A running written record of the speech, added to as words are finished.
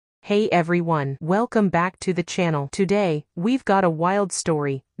Hey everyone, welcome back to the channel. Today, we've got a wild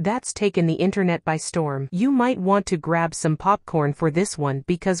story that's taken the internet by storm. You might want to grab some popcorn for this one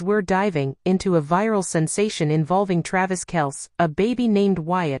because we're diving into a viral sensation involving Traviskelce, a baby named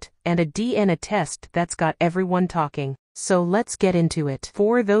Wyatt, and a DNA test that's got everyone talking. So let's get into it.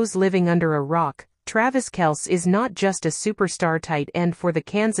 For those living under a rock, Traviskelce is not just a superstar tight end for the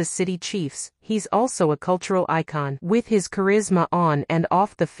Kansas City Chiefs, he's also a cultural icon. With his charisma on and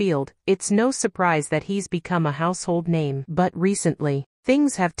off the field, it's no surprise that he's become a household name. But recently,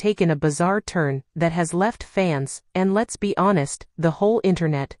 things have taken a bizarre turn that has left fans, and let's be honest, the whole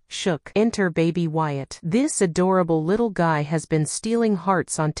internet, shook. Enter baby Wyatt. This adorable little guy has been stealing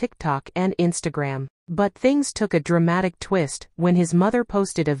hearts on TikTok and Instagram. But things took a dramatic twist when his mother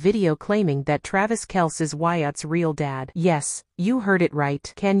posted a video claiming that Traviskelce is Wyatt's real dad. Yes, you heard it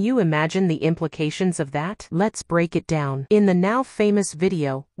right. Can you imagine the implications of that? Let's break it down. In the now famous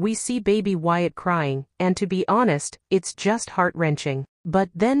video, we see baby Wyatt crying, and to be honest, it's just heart-wrenching. But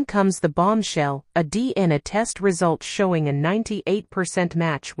then comes the bombshell, a DNA test result showing a 98%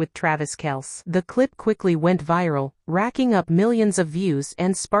 match with Traviskelce. The clip quickly went viral, racking up millions of views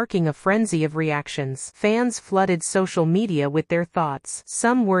and sparking a frenzy of reactions. Fans flooded social media with their thoughts.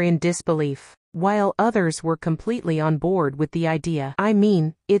 Some were in disbelief, while others were completely on board with the idea. I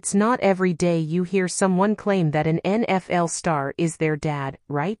mean, it's not every day you hear someone claim that an NFL star is their dad,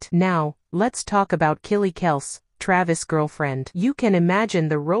 right? Now, let's talk about Kylie, Travis' girlfriend. You can imagine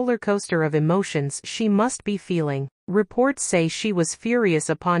the roller coaster of emotions she must be feeling. Reports say she was furious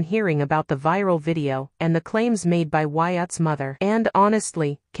upon hearing about the viral video and the claims made by Wyatt's mother. And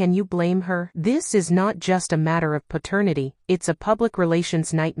honestly, can you blame her? This is not just a matter of paternity, it's a public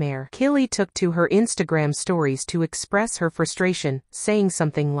relations nightmare. Kylie took to her Instagram stories to express her frustration, saying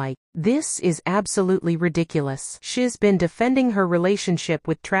something like, "This is absolutely ridiculous." She's been defending her relationship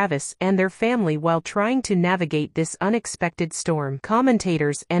with Travis and their family while trying to navigate this unexpected storm.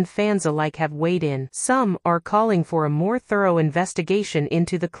 Commentators and fans alike have weighed in. Some are calling for a more thorough investigation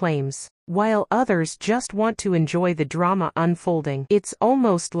into the claims, while others just want to enjoy the drama unfolding. It's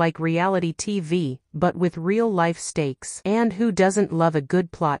almost like reality TV, but with real-life stakes. And who doesn't love a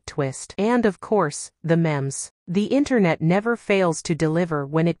good plot twist? And of course, the memes. The internet never fails to deliver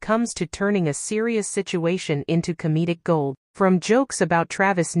when it comes to turning a serious situation into comedic gold. From jokes about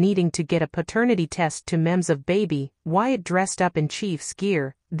Travis needing to get a paternity test to memes of baby Wyatt dressed up in Chiefs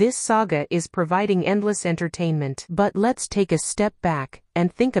gear, this saga is providing endless entertainment. But let's take a step back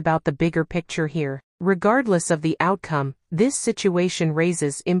and think about the bigger picture here. Regardless of the outcome, this situation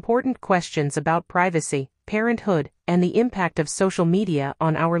raises important questions about privacy, parenthood, and the impact of social media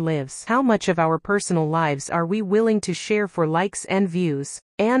on our lives. How much of our personal lives are we willing to share for likes and views?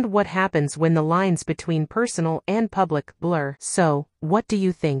 And what happens when the lines between personal and public blur? So, what do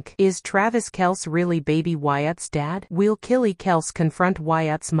you think? Is Traviskelce really baby Wyatt's dad? Will Kylie confront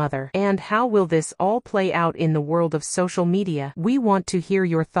Wyatt's mother? And how will this all play out in the world of social media? We want to hear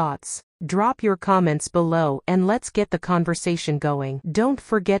your thoughts. Drop your comments below and let's get the conversation going. Don't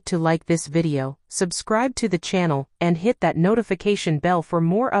forget to like this video, subscribe to the channel, and hit that notification bell for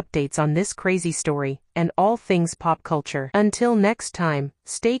more updates on this crazy story and all things pop culture. Until next time,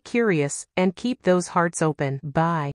 stay curious and keep those hearts open. Bye.